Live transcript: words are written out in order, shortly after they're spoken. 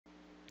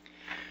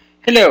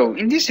Hello,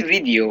 in this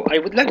video I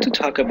would like to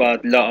talk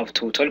about law of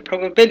total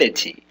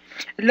probability.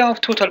 Law of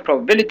total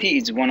probability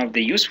is one of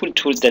the useful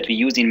tools that we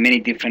use in many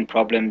different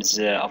problems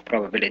of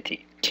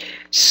probability.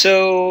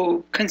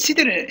 So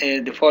consider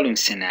the following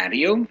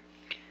scenario.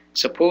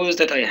 Suppose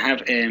that I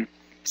have a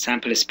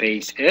sample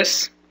space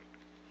S,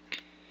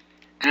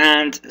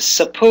 and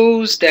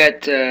suppose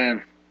that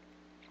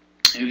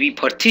we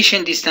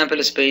partition this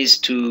sample space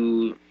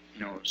to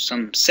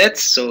some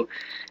sets. So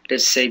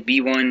let's say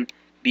B1,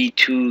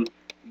 B2,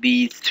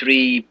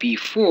 B3,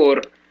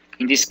 B4.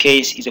 In this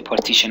case is a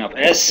partition of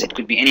S. It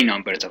could be any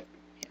numbers of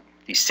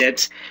these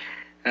sets.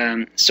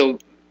 So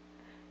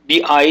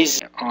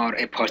BI's are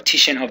a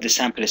partition of the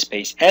sample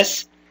space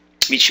S,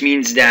 which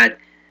means that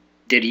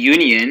their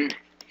union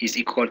is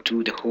equal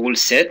to the whole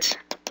set,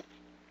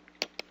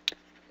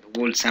 the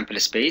whole sample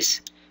space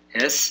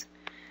S,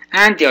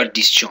 and they are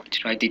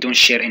disjoint, right? They don't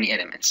share any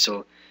elements.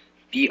 So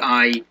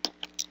BI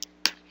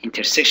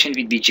intersection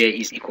with BJ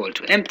is equal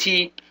to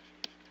empty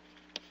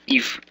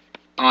if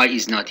I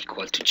is not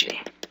equal to J.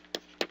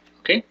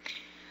 Okay,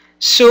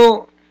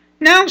 so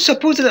now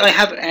suppose that I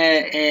have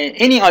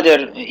any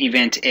other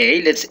event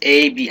A. Let's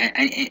A be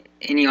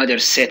any other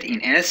set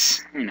in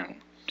S,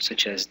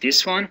 such as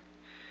this one.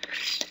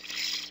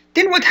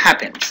 Then what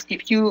happens?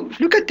 If you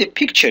look at the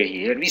picture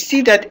here, we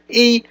see that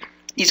A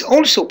is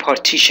also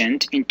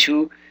partitioned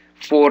into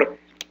four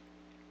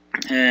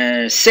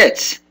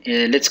sets.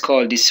 Let's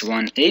call this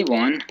one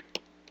A1,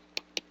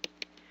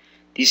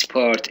 this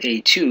part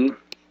A2,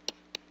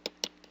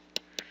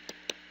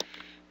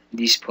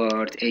 this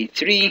part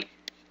A3,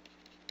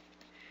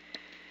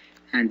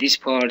 and this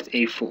part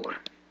A4.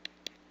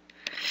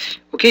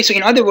 Okay, so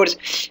in other words,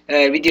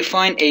 we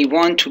define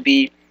A1 to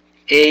be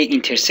A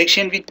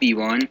intersection with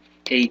B1,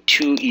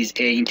 A2 is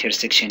A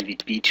intersection with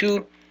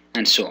B2,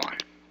 and so on.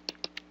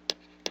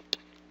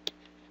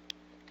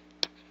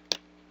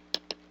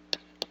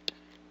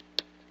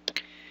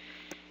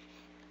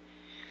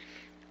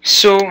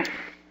 So,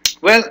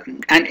 well,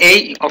 and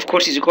A, of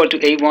course, is equal to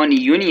A1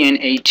 union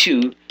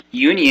A2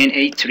 union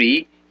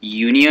A3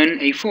 union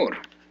A4.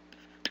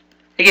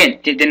 Again,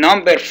 the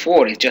number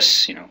 4 is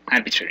just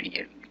arbitrary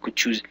here. You could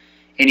choose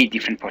any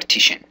different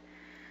partition,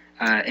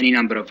 any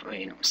number of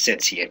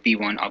sets here,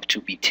 B1 up to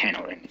B10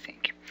 or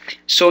anything.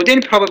 So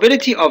then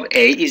probability of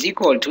A is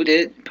equal to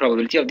the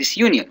probability of this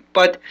union.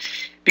 But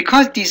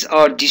because these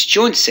are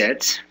disjoint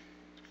sets,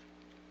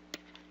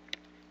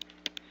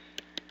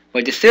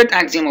 by the third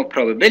axiom of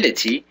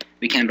probability,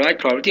 we can write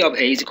probability of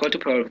A is equal to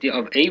probability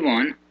of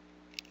A1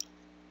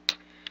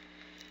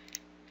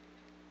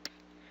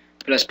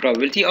 plus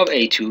probability of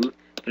A2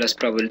 plus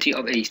probability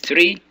of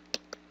A3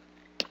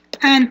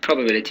 and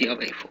probability of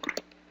A4.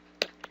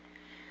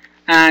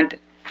 And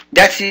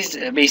that is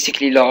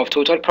basically law of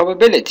total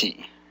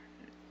probability.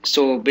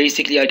 So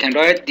basically I can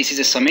write this is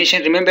a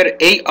summation. Remember,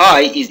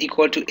 AI is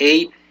equal to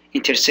A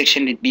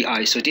intersection with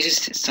BI. So this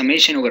is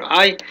summation over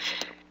I,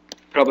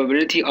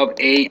 probability of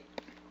A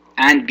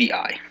and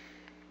BI.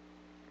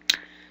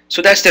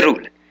 So that's the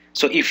rule.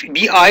 So if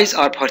BI's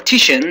are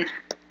partition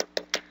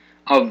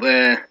of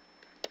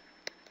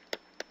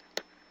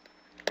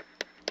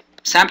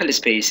sample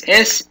space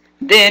S,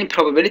 then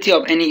probability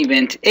of any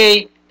event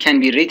A can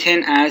be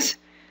written as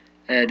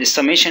the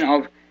summation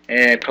of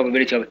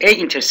probability of A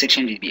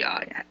intersection with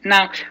BI.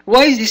 Now,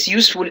 why is this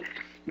useful?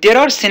 There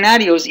are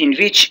scenarios in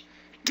which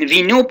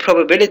we know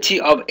probability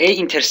of A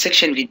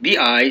intersection with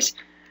BI's,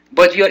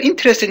 but we are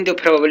interested in the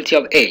probability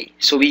of A.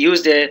 So we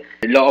use the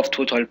law of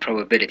total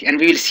probability, and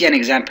we will see an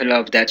example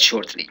of that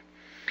shortly.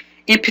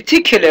 In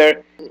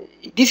particular,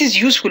 this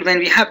is useful when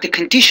we have the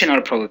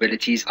conditional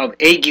probabilities of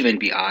A given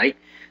BI.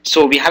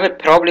 So we have a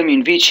problem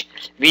in which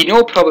we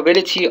know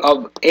probability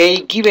of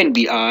A given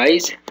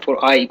BI's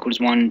for I equals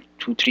 1,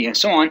 2, 3, and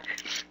so on,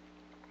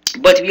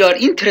 but we are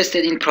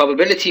interested in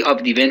probability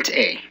of the event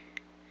A.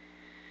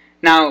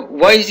 Now,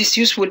 why is this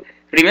useful?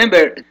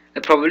 Remember,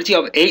 the probability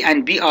of A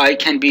and BI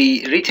can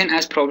be written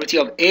as probability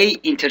of A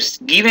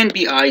given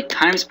BI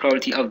times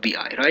probability of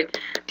BI, right?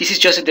 This is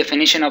just a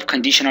definition of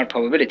conditional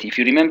probability. If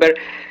you remember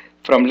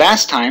from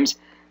last times,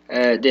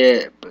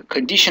 the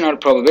conditional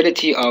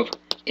probability of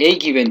A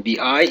given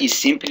BI is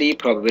simply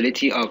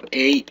probability of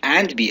A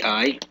and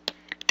BI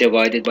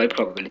divided by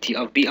probability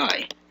of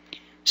BI.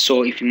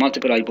 So if you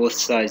multiply both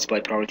sides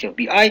by probability of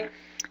BI,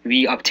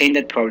 we obtain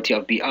that probability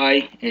of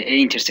BI,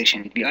 A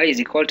intersection with BI, is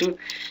equal to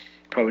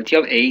probability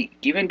of A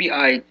given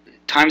BI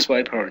times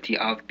by probability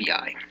of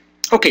BI.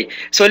 Okay,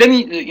 so let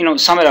me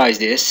summarize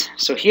this.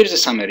 So here's a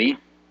summary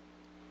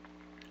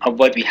of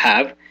what we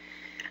have.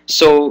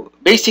 So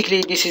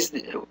basically this is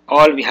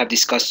all we have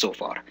discussed so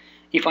far.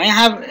 If I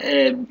have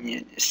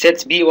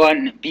sets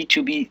B1, B2,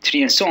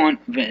 B3, and so on,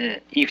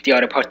 if they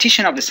are a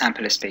partition of the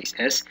sample space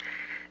S,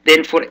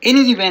 then for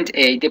any event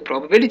A, the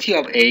probability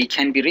of A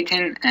can be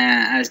written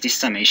as this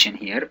summation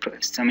here,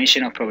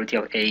 summation of probability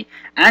of A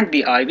and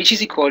BI, which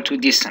is equal to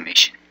this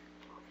summation.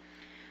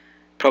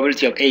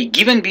 Probability of A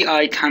given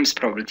BI times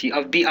probability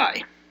of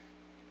BI.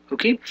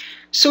 Okay,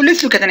 so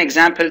let's look at an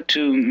example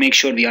to make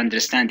sure we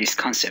understand this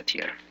concept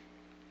here.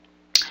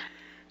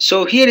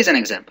 So here is an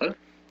example.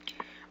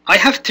 I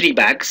have 3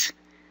 bags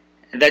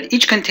that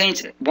each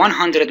contains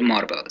 100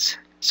 marbles.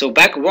 So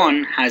bag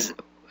 1 has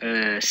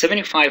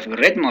 75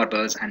 red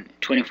marbles and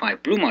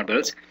 25 blue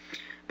marbles.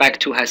 Bag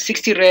 2 has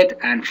 60 red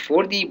and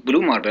 40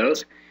 blue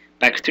marbles.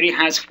 Bag 3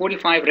 has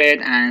 45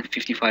 red and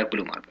 55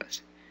 blue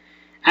marbles.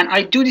 And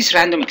I do this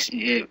random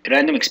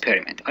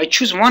experiment. I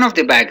choose one of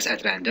the bags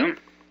at random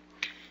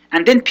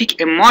and then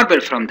pick a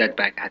marble from that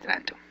bag at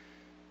random.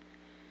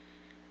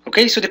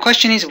 Okay, so the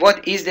question is,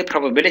 what is the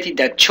probability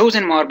that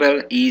chosen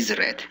marble is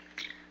red?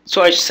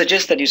 So I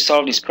suggest that you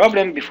solve this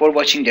problem before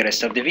watching the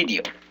rest of the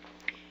video.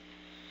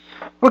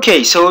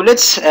 Okay, so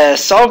let's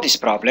solve this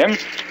problem.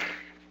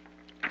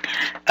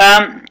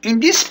 In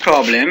this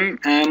problem,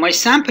 my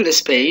sample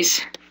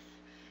space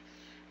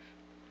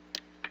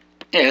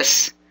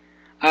S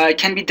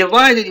can be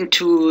divided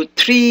into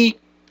 3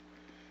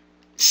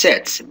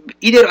 sets.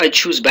 Either I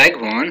choose bag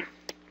 1,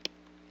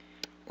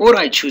 or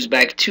I choose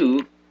bag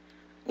 2,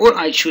 or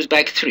I choose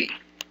bag 3.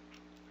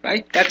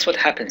 Right? That's what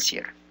happens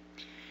here.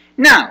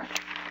 Now,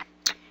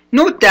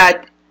 note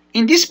that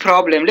in this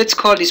problem, let's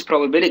call this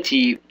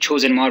probability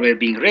chosen marble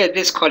being red,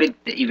 let's call it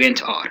the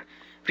event R.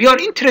 We are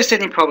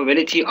interested in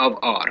probability of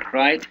R,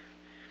 right?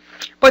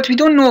 But we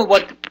don't know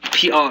what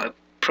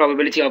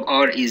probability of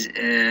R is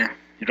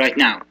right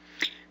now.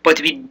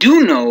 But we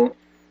know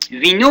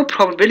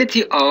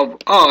probability of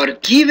R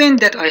given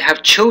that I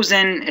have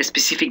chosen a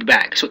specific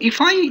bag. So if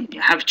I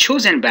have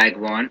chosen bag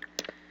 1,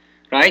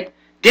 right,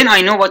 then I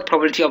know what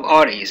probability of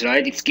R is,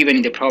 right? It's given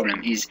in the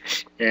problem. Is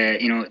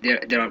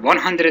there are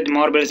 100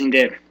 marbles in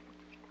the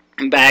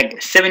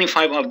bag,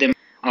 75 of them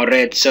are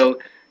red. So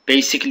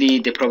basically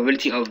the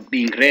probability of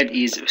being red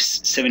is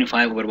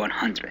 75 over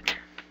 100.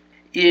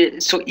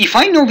 So if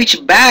I know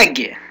which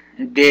bag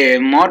the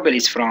marble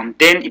is from,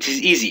 then it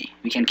is easy.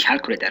 We can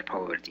calculate that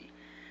probability.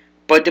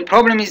 But the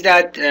problem is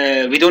that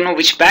we don't know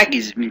which bag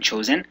is being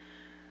chosen.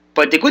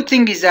 But the good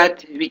thing is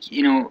that we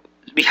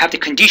have the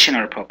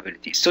conditional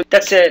probability. So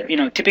that's a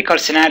typical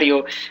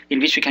scenario in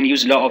which we can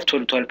use law of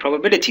total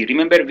probability.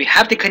 Remember, we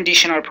have the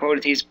conditional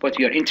probabilities, but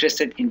we are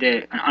interested in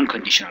the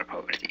unconditional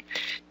probability.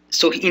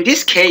 So in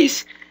this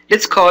case,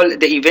 let's call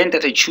the event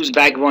that I choose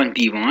bag 1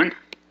 B1,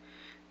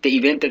 the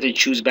event that I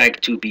choose bag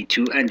 2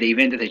 B2, and the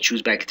event that I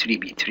choose bag 3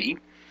 B3.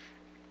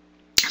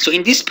 So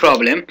in this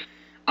problem,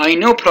 I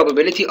know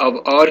probability of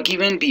R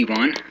given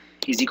B1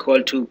 is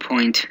equal to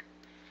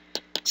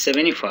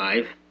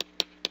 0.75.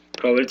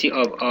 Probability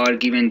of R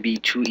given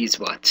B2 is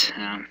what?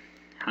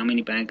 How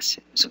many bags?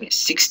 So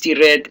 60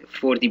 red,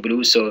 40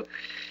 blue, so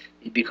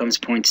it becomes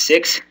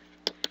 0.6.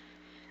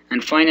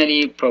 And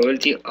finally,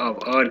 probability of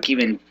R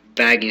given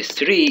bag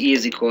 3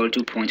 is equal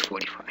to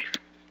 0.45.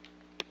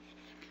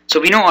 So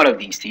we know all of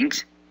these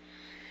things.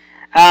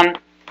 And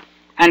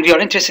we are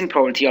interested in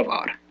probability of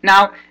R.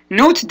 Now,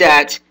 note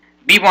that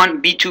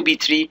B1, B2,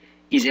 B3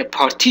 is a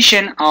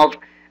partition of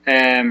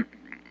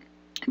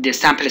the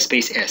sample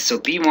space S. So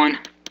B1,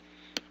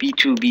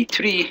 B2,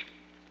 B3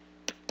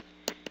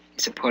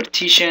 is a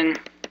partition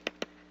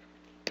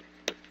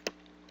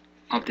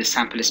of the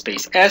sample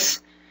space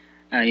S.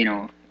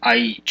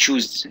 I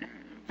choose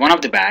one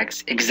of the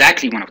bags,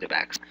 exactly one of the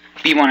bags.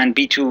 B1 and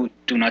B2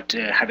 do not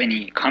have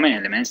any common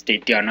elements.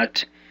 They are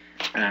not.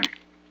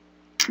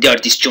 They are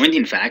disjoint,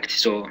 in fact.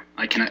 So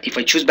I cannot. If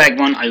I choose bag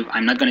 1,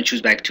 I'm not going to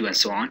choose bag 2, and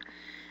so on.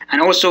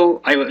 And also,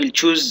 I will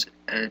choose.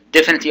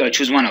 Definitely, I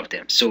choose one of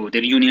them. So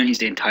the union is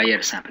the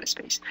entire sample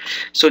space.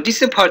 So this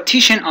is a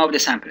partition of the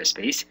sample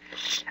space,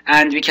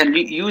 and we can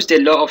use the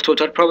law of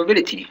total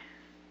probability.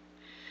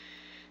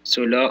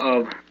 So law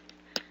of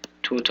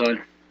total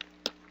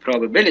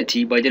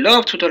probability. By the law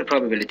of total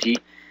probability,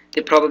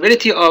 the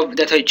probability of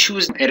that I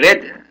choose a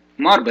red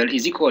marble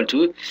is equal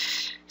to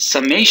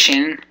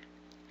summation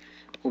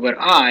over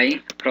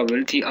I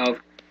probability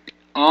of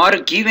R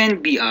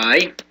given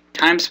Bi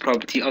times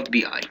probability of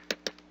Bi.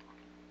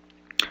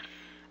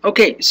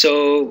 Okay,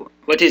 so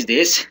what is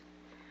this?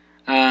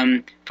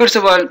 First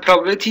of all,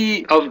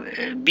 probability of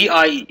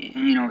Bi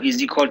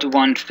is equal to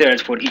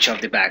 1/3 for each of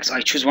the bags.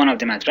 I choose one of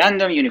them at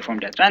random,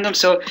 uniformly at random,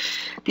 so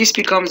this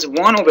becomes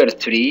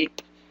 1/3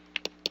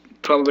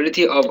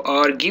 probability of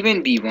R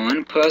given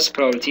B1 plus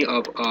probability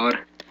of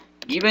R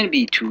given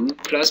B2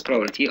 plus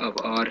probability of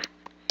R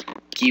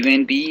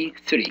given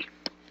B3.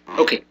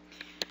 Okay,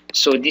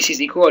 so this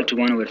is equal to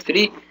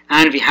 1/3,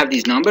 and we have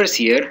these numbers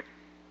here,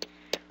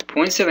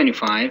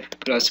 0.75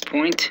 plus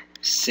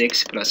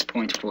 0.6 plus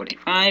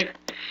 0.45.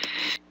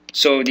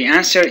 So the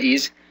answer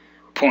is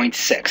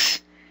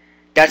 0.6.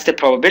 That's the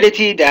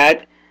probability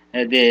that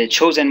the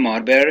chosen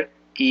marble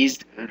is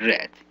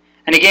red.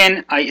 And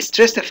again, I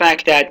stress the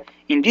fact that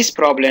in this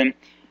problem,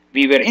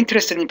 we were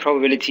interested in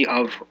probability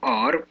of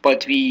R,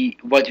 but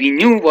what we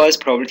knew was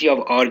probability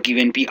of R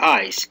given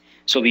Bi's.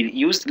 So we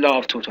used law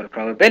of total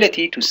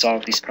probability to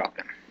solve this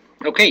problem.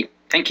 Okay,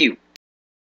 thank you.